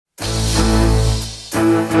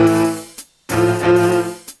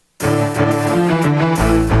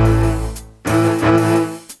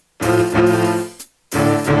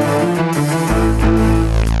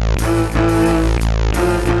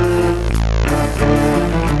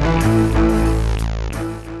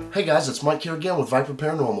guys, it's Mike here again with Viper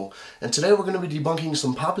Paranormal, and today we're going to be debunking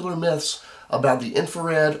some popular myths about the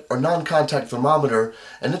infrared or non-contact thermometer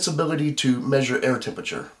and its ability to measure air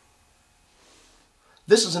temperature.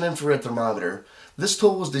 This is an infrared thermometer. This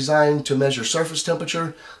tool was designed to measure surface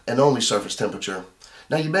temperature and only surface temperature.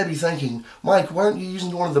 Now you may be thinking, Mike, why aren't you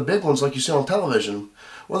using one of the big ones like you see on television?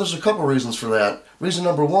 Well, there's a couple reasons for that. Reason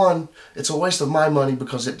number one, it's a waste of my money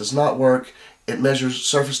because it does not work. It measures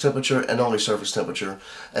surface temperature and only surface temperature.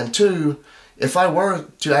 And two, if I were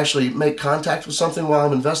to actually make contact with something while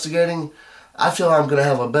I'm investigating, I feel I'm going to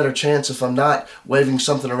have a better chance if I'm not waving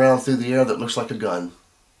something around through the air that looks like a gun.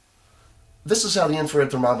 This is how the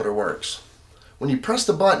infrared thermometer works. When you press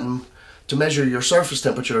the button to measure your surface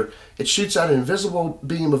temperature, it shoots out an invisible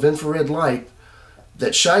beam of infrared light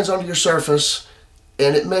that shines onto your surface,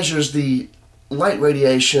 and it measures the light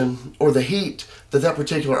radiation or the heat that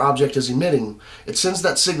particular object is emitting. It sends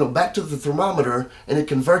that signal back to the thermometer and it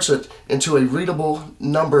converts it into a readable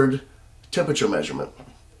numbered temperature measurement.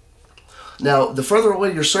 Now, the further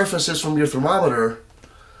away your surface is from your thermometer,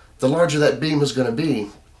 the larger that beam is going to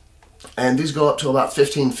be. And these go up to about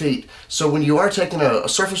 15 feet. So when you are taking a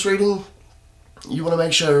surface reading, you want to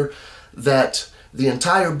make sure that the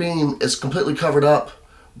entire beam is completely covered up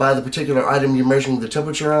by the particular item you're measuring the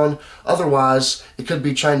temperature on. Otherwise, it could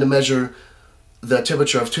be trying to measure the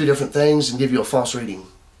temperature of two different things and give you a false reading.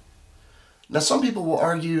 Now, some people will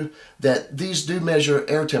argue that these do measure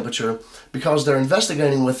air temperature because they're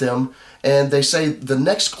investigating with them and they say the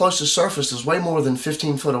next closest surface is way more than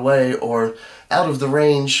 15 foot away or out of the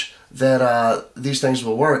range that these things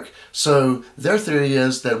will work. So their theory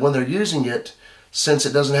is that when they're using it, since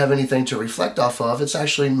it doesn't have anything to reflect off of, it's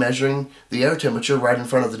actually measuring the air temperature right in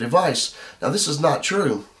front of the device. Now, this is not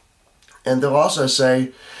true. And they'll also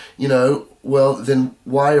say, you know, well, then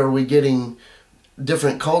why are we getting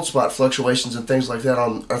different cold spot fluctuations and things like that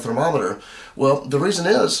on our thermometer? Well, the reason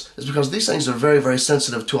is because these things are very, very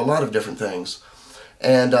sensitive to a lot of different things.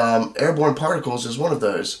 And airborne particles is one of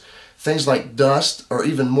those. Things like dust or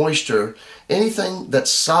even moisture, anything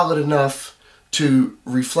that's solid enough to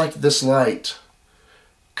reflect this light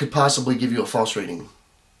could possibly give you a false reading.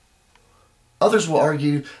 Others will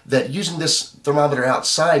argue that using this thermometer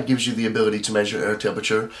outside gives you the ability to measure air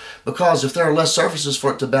temperature because if there are less surfaces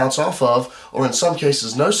for it to bounce off of, or in some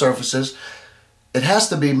cases no surfaces, it has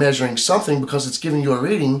to be measuring something because it's giving you a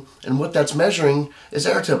reading, and what that's measuring is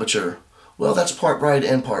air temperature. Well, that's part right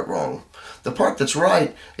and part wrong. The part that's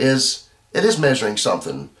right is it is measuring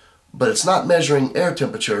something, but it's not measuring air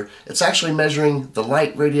temperature. It's actually measuring the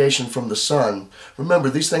light radiation from the sun.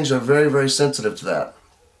 Remember, these things are very, very sensitive to that.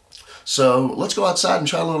 So let's go outside and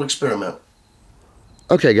try a little experiment.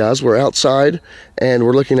 Okay guys, we're outside and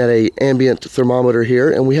we're looking at an ambient thermometer here,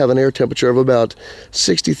 and we have an air temperature of about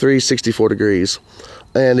 63, 64 degrees.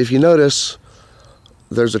 And if you notice,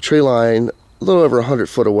 there's a tree line a little over 100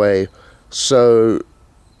 foot away, so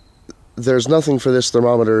there's nothing for this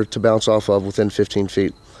thermometer to bounce off of within 15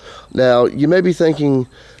 feet. Now, you may be thinking,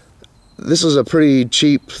 this is a pretty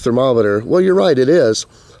cheap thermometer. Well, you're right, it is,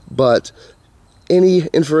 but any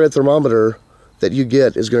infrared thermometer that you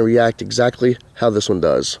get is going to react exactly how this one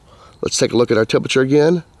does. Let's take a look at our temperature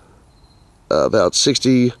again, about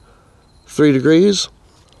 63 degrees,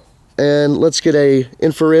 and let's get a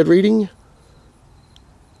infrared reading.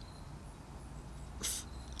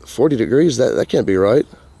 40 degrees, that can't be right.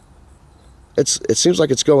 It seems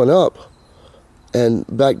like it's going up and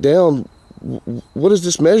back down. What is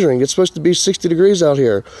this measuring? It's supposed to be 60 degrees out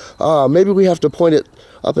here. Maybe we have to point it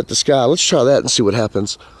up at the sky. Let's try that and see what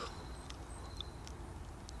happens.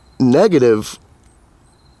 Negative.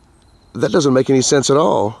 That doesn't make any sense at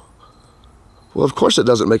all. Well, of course it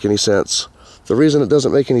doesn't make any sense. The reason it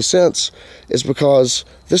doesn't make any sense is because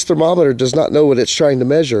this thermometer does not know what it's trying to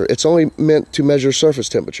measure. It's only meant to measure surface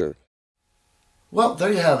temperature. Well,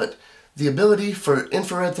 there you have it. The ability for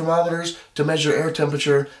infrared thermometers to measure air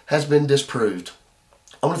temperature has been disproved.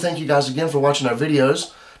 I want to thank you guys again for watching our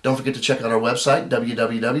videos. Don't forget to check out our website,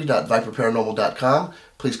 www.viperparanormal.com.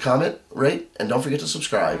 Please comment, rate, and don't forget to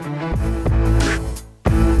subscribe.